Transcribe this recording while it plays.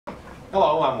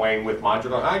Hello, I'm Wayne with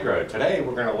Modular Hydro. Today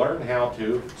we're going to learn how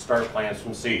to start plants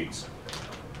from seeds.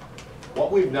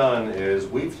 What we've done is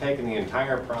we've taken the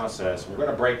entire process, we're going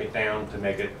to break it down to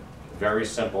make it very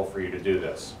simple for you to do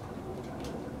this.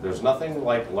 There's nothing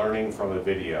like learning from a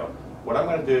video. What I'm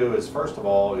going to do is, first of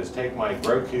all, is take my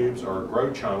grow cubes or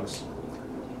grow chunks.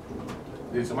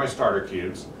 These are my starter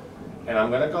cubes. And I'm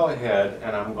going to go ahead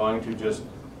and I'm going to just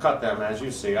cut them as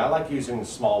you see. I like using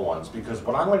small ones because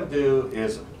what I'm going to do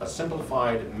is a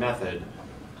simplified method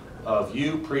of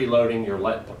you preloading your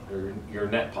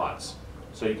net pots.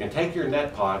 So you can take your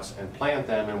net pots and plant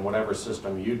them in whatever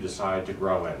system you decide to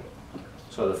grow in.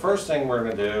 So the first thing we're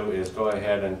going to do is go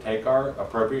ahead and take our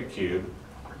appropriate cube.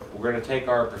 We're going to take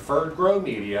our preferred grow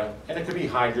media, and it could be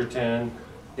hydroton,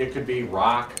 it could be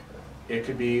rock, it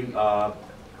could be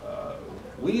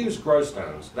we use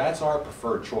Growstones. That's our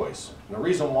preferred choice. And the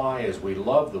reason why is we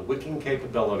love the wicking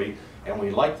capability and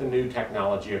we like the new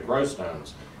technology of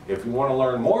Growstones. If you want to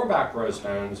learn more about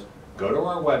Growstones, go to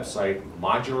our website,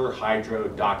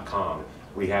 modularhydro.com.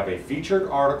 We have a featured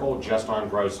article just on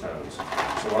Growstones.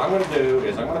 So what I'm going to do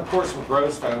is I'm going to pour some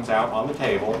Growstones out on the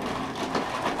table.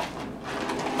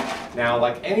 Now,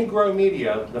 like any grow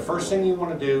media, the first thing you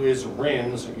want to do is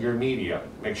rinse your media.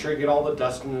 Make sure you get all the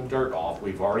dust and the dirt off.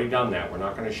 We've already done that. We're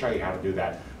not going to show you how to do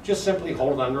that. Just simply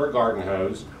hold it under a garden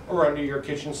hose or under your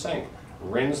kitchen sink.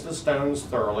 Rinse the stones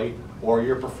thoroughly, or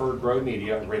your preferred grow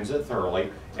media, rinse it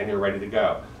thoroughly, and you're ready to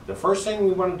go. The first thing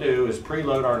we want to do is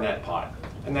preload our net pot.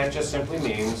 And that just simply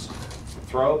means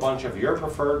throw a bunch of your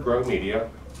preferred grow media,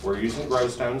 we're using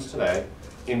Growstones today,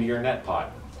 into your net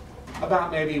pot.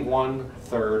 About maybe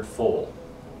 1/3 full.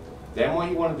 Then what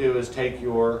you want to do is take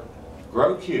your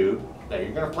grow cube that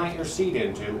you're going to plant your seed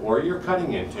into or you're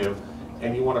cutting into,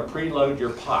 and you want to preload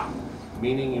your pot,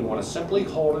 meaning you want to simply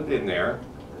hold it in there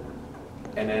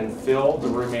and then fill the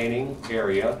remaining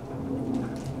area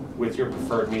with your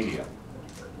preferred media.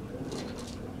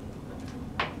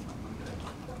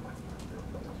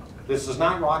 This is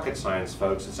not rocket science,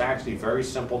 folks. It's actually very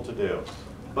simple to do.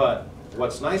 But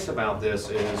what's nice about this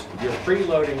is you're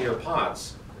preloading your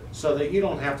pots so that you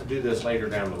don't have to do this later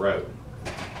down the road.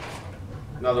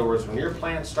 In other words, when your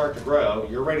plants start to grow,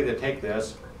 you're ready to take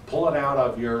this, pull it out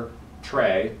of your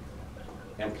tray,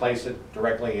 and place it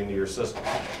directly into your system.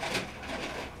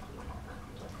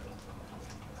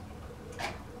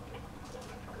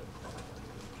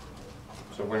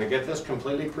 So we're going to get this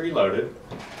completely preloaded.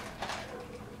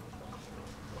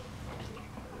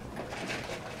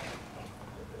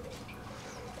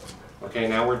 Okay,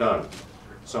 now we're done.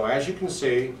 So as you can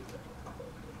see,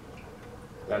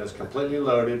 that is completely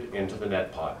loaded into the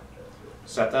net pot.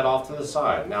 Set that off to the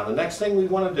side. Now the next thing we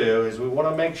want to do is we want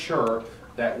to make sure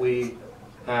that we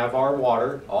have our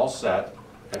water all set,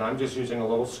 and I'm just using a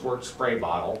little squirt spray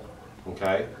bottle,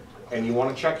 okay? And you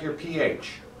want to check your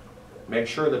pH. Make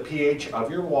sure the pH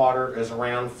of your water is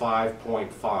around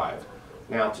 5.5.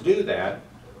 Now to do that,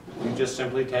 you just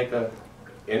simply take an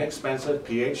inexpensive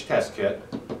pH test kit.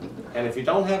 And if you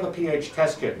don't have a pH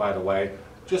test kit, by the way,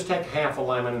 just take half a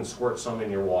lemon and squirt some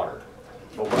in your water.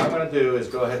 But what I'm going to do is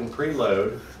go ahead and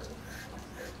preload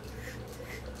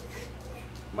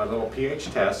my little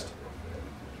pH test,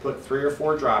 put 3 or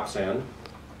 4 drops in,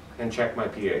 and check my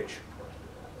pH.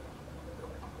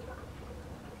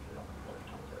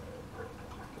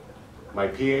 My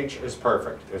pH is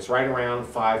perfect. It's right around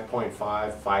 5.5,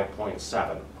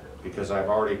 5.7, because I've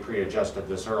already pre-adjusted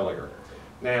this earlier.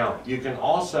 Now, you can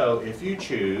also, if you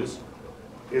choose,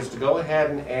 is to go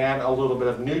ahead and add a little bit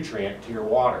of nutrient to your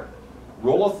water.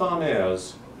 Rule of thumb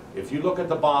is, if you look at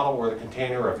the bottle or the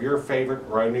container of your favorite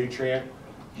grow nutrient,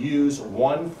 use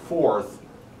 1/4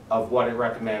 of what it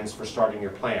recommends for starting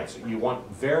your plants. You want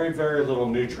very, very little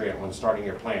nutrient when starting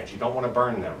your plants. You don't want to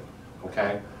burn them,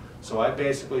 okay? So I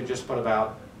basically just put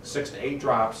about 6 to 8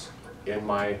 drops in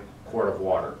my quart of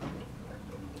water.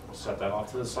 Set that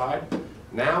off to the side.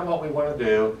 Now what we want to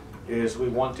do is we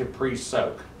want to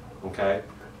pre-soak, okay?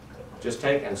 Just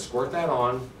take and squirt that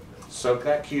on, soak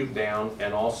that cube down,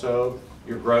 and also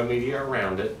your grow media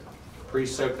around it.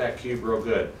 Pre-soak that cube real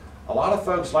good. A lot of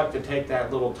folks like to take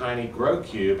that little tiny grow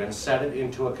cube and set it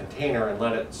into a container and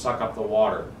let it suck up the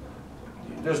water.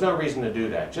 There's no reason to do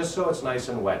that, just so it's nice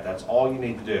and wet. That's all you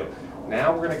need to do.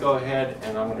 Now we're going to go ahead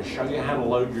and I'm going to show you how to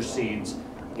load your seeds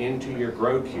into your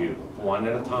grow cube, one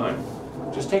at a time.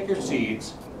 Just take your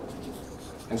seeds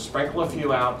and sprinkle a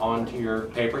few out onto your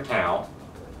paper towel.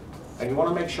 And you want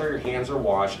to make sure your hands are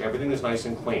washed, everything is nice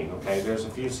and clean, okay? There's a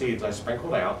few seeds I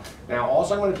sprinkled out. Now all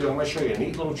I'm going to do, I'm going to show you a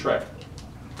neat little trick.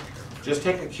 Just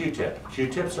take a Q-tip.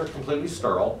 Q-tips are completely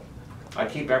sterile. I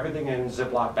keep everything in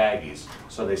Ziploc baggies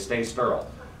so they stay sterile.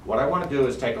 What I want to do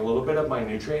is take a little bit of my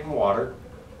nutrient and water,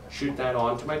 shoot that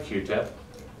onto my Q-tip,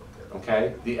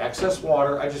 okay? The excess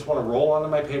water, I just want to roll onto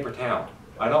my paper towel.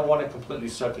 I don't want it completely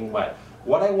soaking wet.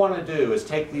 What I want to do is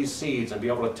take these seeds and be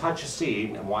able to touch a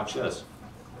seed, and watch this.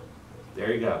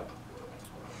 There you go.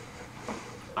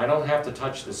 I don't have to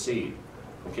touch the seed,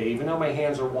 okay? Even though my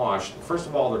hands are washed, first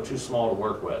of all, they're too small to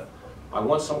work with. I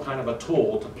want some kind of a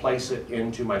tool to place it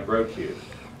into my grow cube.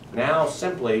 Now,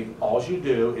 simply, all you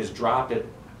do is drop it,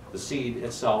 the seed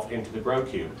itself, into the grow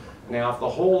cube. Now, if the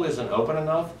hole isn't open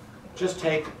enough, just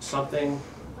take something,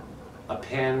 a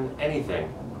pen,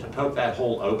 anything, to poke that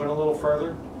hole open a little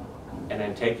further, and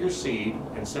then take your seed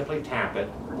and simply tap it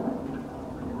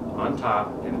on top,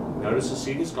 and notice the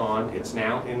seed is gone. It's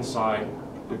now inside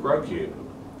the grow cube.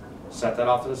 Set that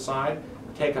off to the side.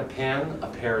 Take a pen, a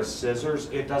pair of scissors,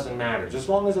 it doesn't matter. Just as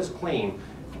long as it's clean,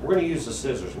 we're going to use the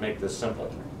scissors to make this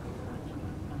simple.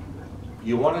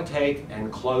 You want to take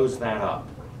and close that up.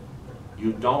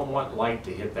 You don't want light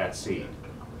to hit that seed,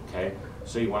 okay?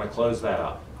 So you want to close that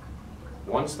up.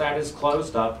 Once that is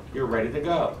closed up, you're ready to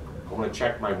go. I'm going to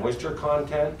check my moisture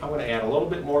content. I'm going to add a little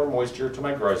bit more moisture to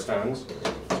my Growstones.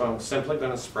 So I'm simply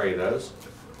going to spray those.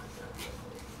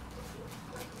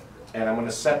 And I'm going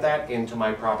to set that into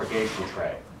my propagation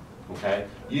tray, okay?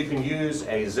 You can use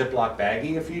a Ziploc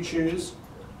baggie if you choose.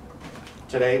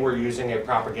 Today we're using a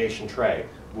propagation tray.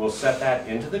 We'll set that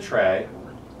into the tray,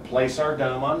 place our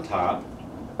dome on top,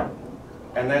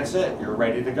 and that's it. You're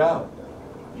ready to go.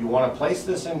 You want to place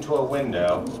this into a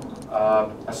window.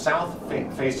 A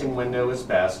south-facing window is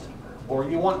best, or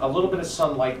you want a little bit of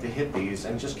sunlight to hit these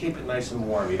and just keep it nice and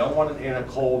warm. You don't want it in a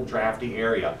cold, drafty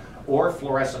area. Or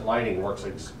fluorescent lighting works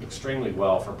extremely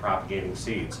well for propagating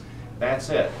seeds. That's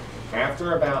it.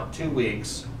 After about 2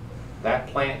 weeks, that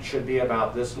plant should be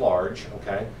about this large,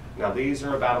 okay? Now these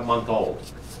are about a month old,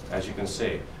 as you can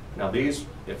see. Now these,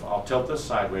 if I'll tilt this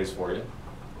sideways for you,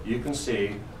 you can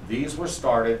see these were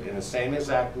started in the same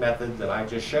exact method that I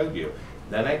just showed you.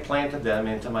 Then I planted them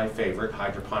into my favorite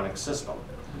hydroponic system.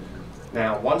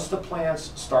 Now once the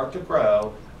plants start to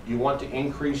grow, you want to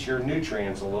increase your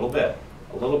nutrients a little bit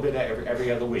every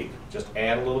other week. Just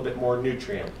add a little bit more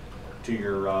nutrient to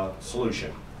your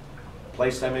solution.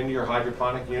 Place them into your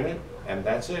hydroponic unit, and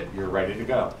that's it. You're ready to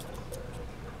go.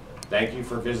 Thank you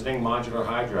for visiting Modular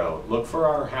Hydro. Look for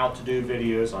our how-to-do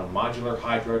videos on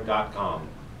modularhydro.com.